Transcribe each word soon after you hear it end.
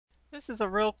This is a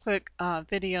real quick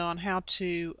video on how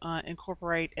to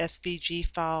incorporate SVG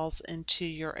files into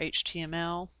your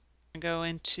HTML. Go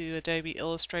into Adobe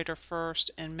Illustrator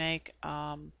first and make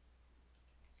an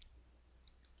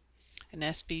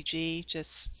SVG,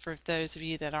 just for those of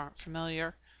you that aren't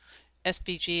familiar.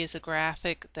 SVG is a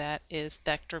graphic that is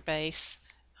vector based.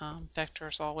 Vector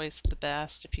is always the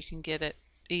best if you can get it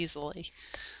easily.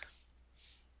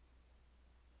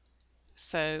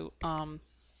 So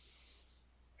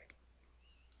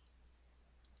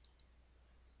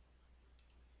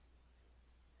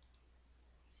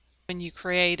when you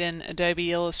create in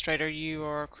Adobe Illustrator, you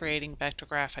are creating vector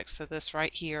graphics. So this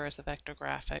right here is a vector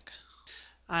graphic.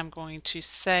 I'm going to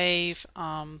save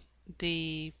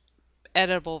the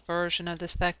editable version of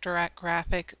this vector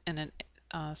graphic, and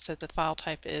so the file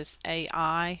type is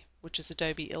AI, which is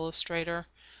Adobe Illustrator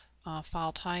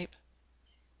file type.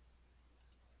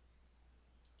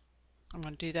 I'm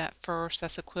going to do that first.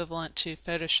 That's equivalent to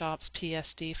Photoshop's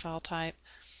PSD file type.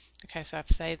 Okay, so I've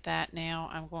saved that. Now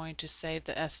I'm going to save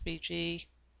the SVG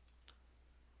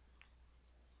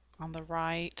on the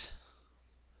right.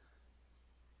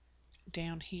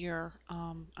 Down here,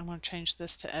 I'm going to change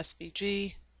this to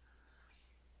SVG.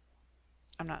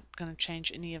 I'm not going to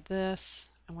change any of this.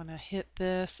 I'm going to hit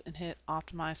this and hit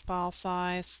optimize file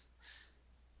size.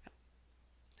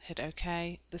 Hit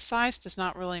OK. The size does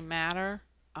not really matter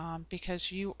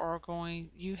because you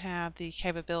have the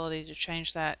capability to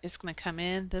change that. It's going to come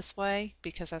in this way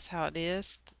because that's how it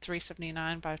is,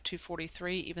 379 by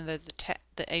 243, even though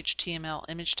the HTML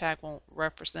image tag won't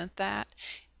represent that.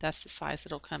 That's the size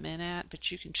it'll come in at,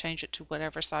 but you can change it to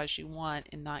whatever size you want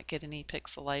and not get any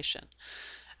pixelation.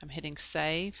 I'm hitting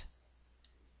save.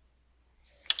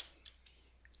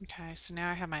 Okay, so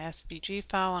now I have my SVG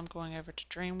file. I'm going over to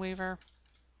Dreamweaver.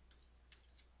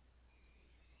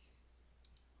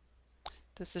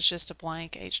 This is just a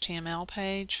blank HTML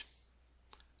page.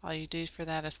 All you do for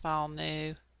that is file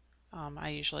new. I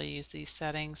usually use these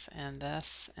settings and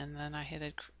this, and then I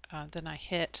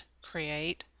hit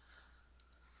create.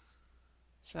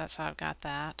 So that's how I've got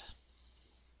that.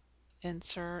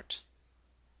 Insert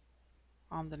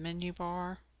on the menu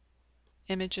bar,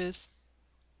 images.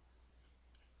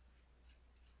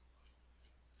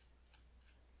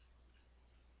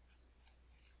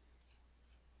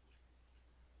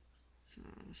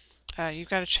 You've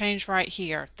got to change right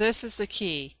here. This is the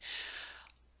key.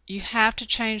 You have to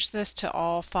change this to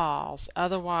all files,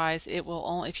 otherwise it will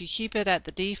only, if you keep it at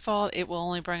the default, it will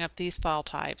only bring up these file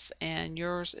types, and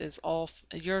yours is an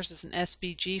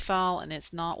SVG file and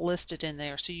it's not listed in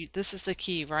there. So this is the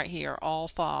key right here, all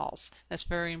files. That's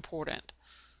very important.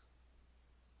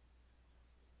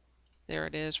 There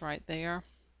it is right there.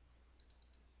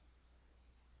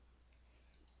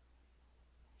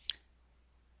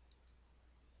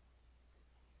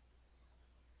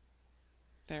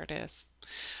 There it is.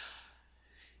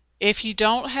 If you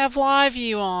don't have live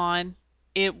view on,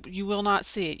 you will not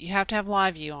see it. You have to have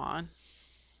live view on.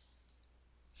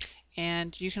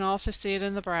 And you can also see it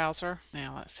in the browser.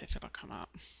 Now let's see if it'll come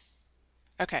up.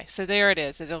 Okay, so there it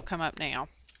is. It'll come up now.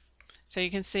 So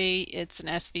you can see it's an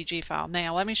SVG file.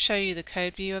 Now let me show you the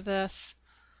code view of this.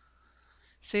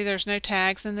 See, there's no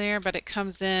tags in there, but it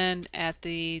comes in at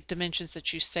the dimensions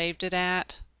that you saved it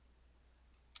at.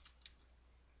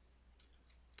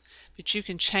 But you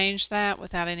can change that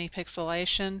without any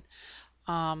pixelation.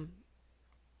 So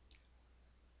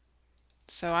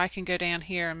I can go down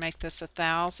here and make this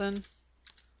 1000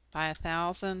 by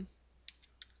 1000.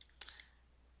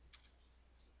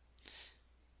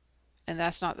 And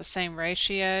that's not the same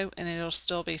ratio, and it'll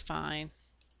still be fine.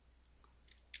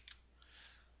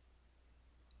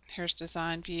 Here's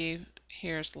design view.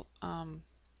 Here's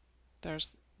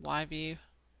there's live view.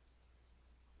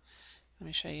 Let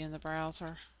me show you in the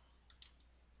browser.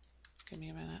 Give me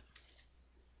a minute.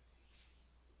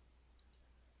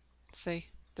 See,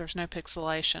 there's no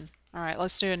pixelation. All right,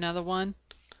 let's do another one.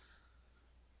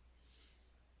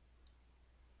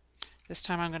 This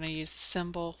time I'm going to use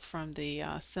symbol from the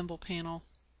symbol panel,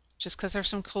 just because there's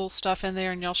some cool stuff in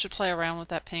there, and y'all should play around with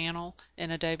that panel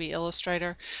in Adobe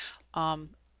Illustrator.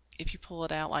 If you pull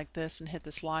it out like this and hit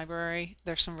this library,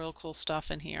 there's some real cool stuff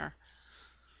in here.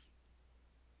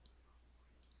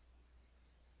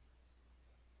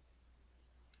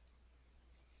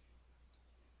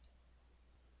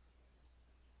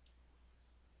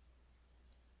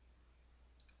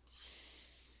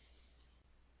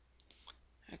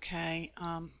 Okay,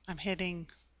 I'm hitting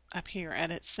up here,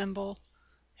 edit symbol,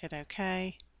 hit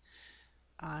OK.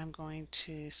 I'm going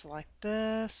to select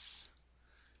this,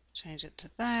 change it to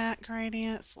that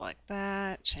gradient, select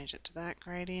that, change it to that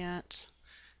gradient,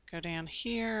 Go down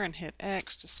here and hit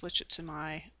X to switch it to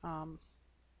my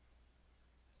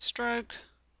stroke.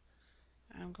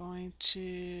 I'm going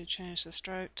to change the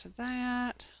stroke to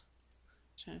that,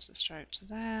 change the stroke to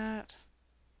that,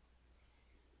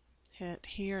 hit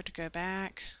here to go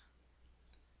back,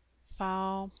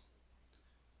 File,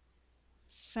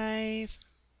 Save,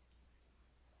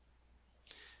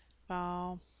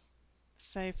 File,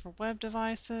 Save for web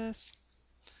devices,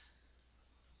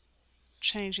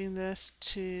 changing this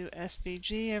to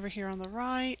SVG over here on the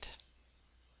right,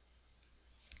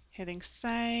 hitting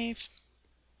Save,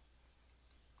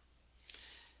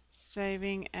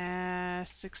 saving as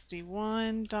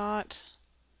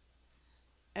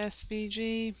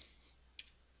 61.svg,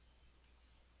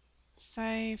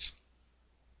 save,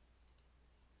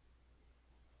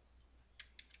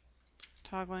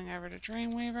 toggling over to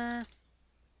Dreamweaver,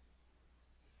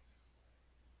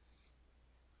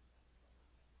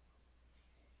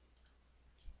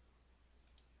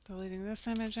 deleting this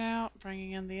image out,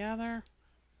 bringing in the other,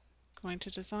 going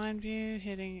to Design View,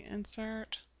 hitting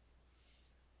Insert,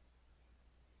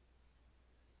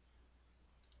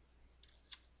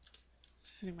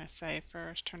 hitting my Save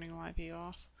first, turning Live View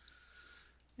off,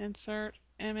 Insert,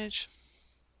 Image,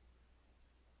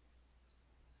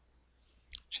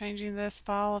 changing this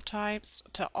file of types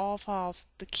to all files.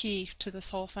 The key to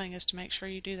this whole thing is to make sure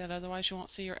you do that, otherwise you won't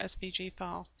see your SVG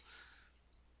file.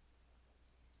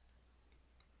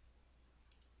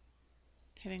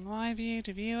 Hitting Live View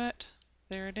to view it.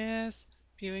 There it is.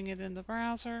 Viewing it in the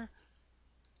browser.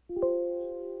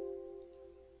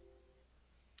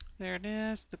 There it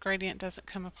is. The gradient doesn't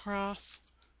come across.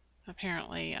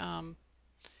 Apparently,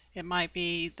 it might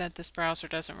be that this browser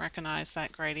doesn't recognize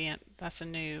that gradient. That's a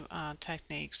new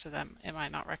technique, so that it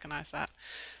might not recognize that.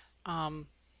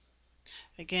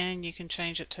 Again, you can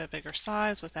change it to a bigger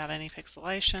size without any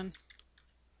pixelation.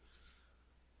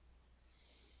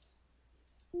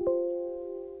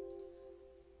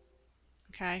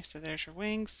 Okay, so there's your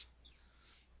wings.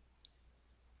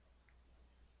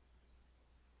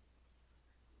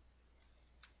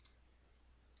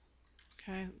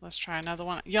 Okay, let's try another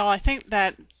one. Y'all, I think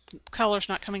that color's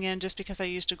not coming in just because I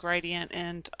used a gradient,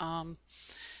 and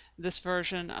this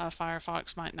version of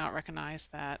Firefox might not recognize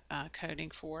that coding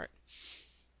for it.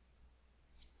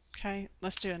 Okay,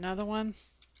 let's do another one.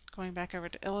 Going back over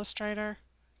to Illustrator,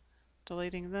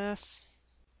 deleting this,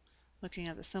 looking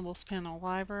at the Symbols Panel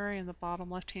library. In the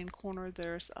bottom left-hand corner,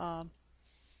 there's an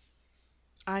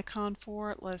icon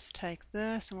for it. Let's take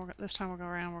this, and this time we'll go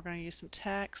around. We're going to use some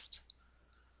text.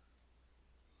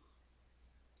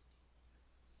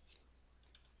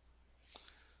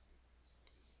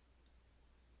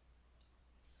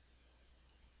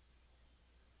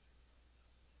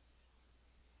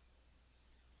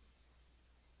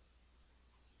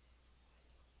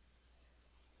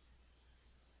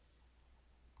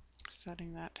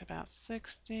 Setting that to about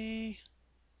 60.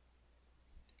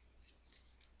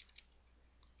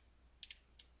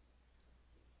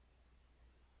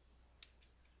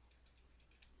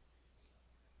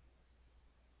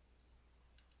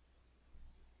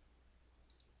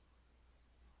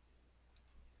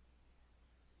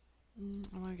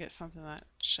 I want to get something that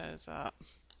shows up,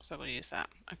 so we'll use that.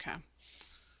 Okay.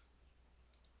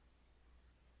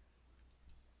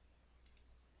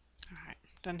 Alright,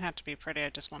 doesn't have to be pretty, I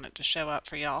just want it to show up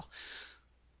for y'all.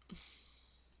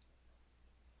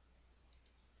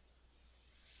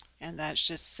 And that's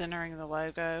just centering the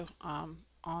logo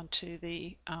onto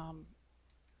the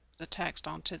text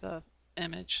onto the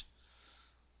image.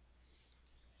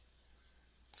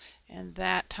 And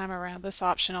that time around, this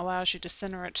option allows you to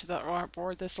center it to the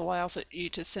artboard. This allows you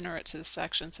to center it to the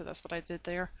section, so that's what I did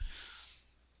there.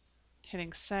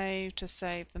 Hitting Save to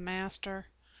save the master,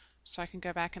 so I can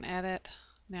go back and edit.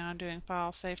 Now I'm doing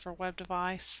File, Save for web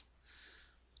device.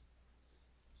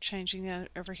 Changing it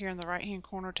over here in the right hand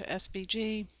corner to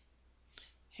SVG.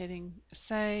 Hitting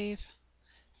Save.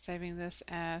 Saving this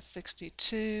as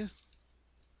 62.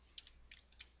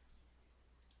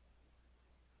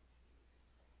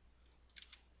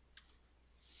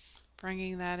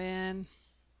 Bringing that in.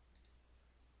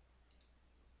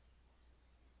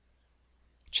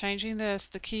 Changing this,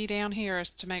 the key down here is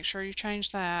to make sure you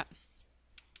change that.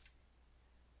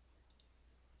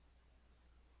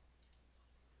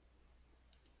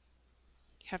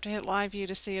 You have to hit Live View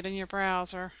to see it in your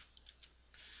browser.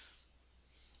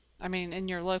 I mean, in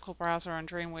your local browser on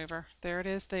Dreamweaver. There it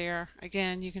is there.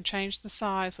 Again, you can change the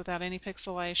size without any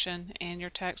pixelation, and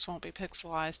your text won't be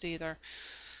pixelized either,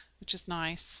 which is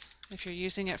nice. If you're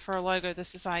using it for a logo,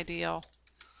 this is ideal.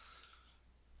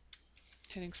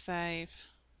 Hitting Save.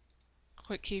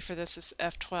 Quick key for this is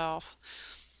F12.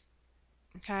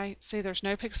 Okay, see there's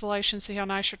no pixelation. See how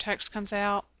nice your text comes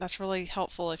out? That's really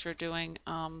helpful if you're doing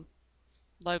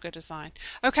logo design.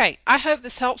 Okay, I hope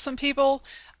this helps some people.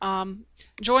 Um,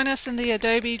 Join us in the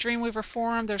Adobe Dreamweaver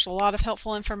Forum. There's a lot of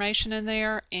helpful information in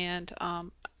there, and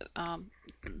um,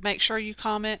 make sure you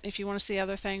comment if you want to see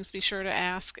other things. Be sure to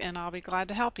ask, and I'll be glad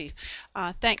to help you.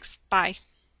 Thanks. Bye.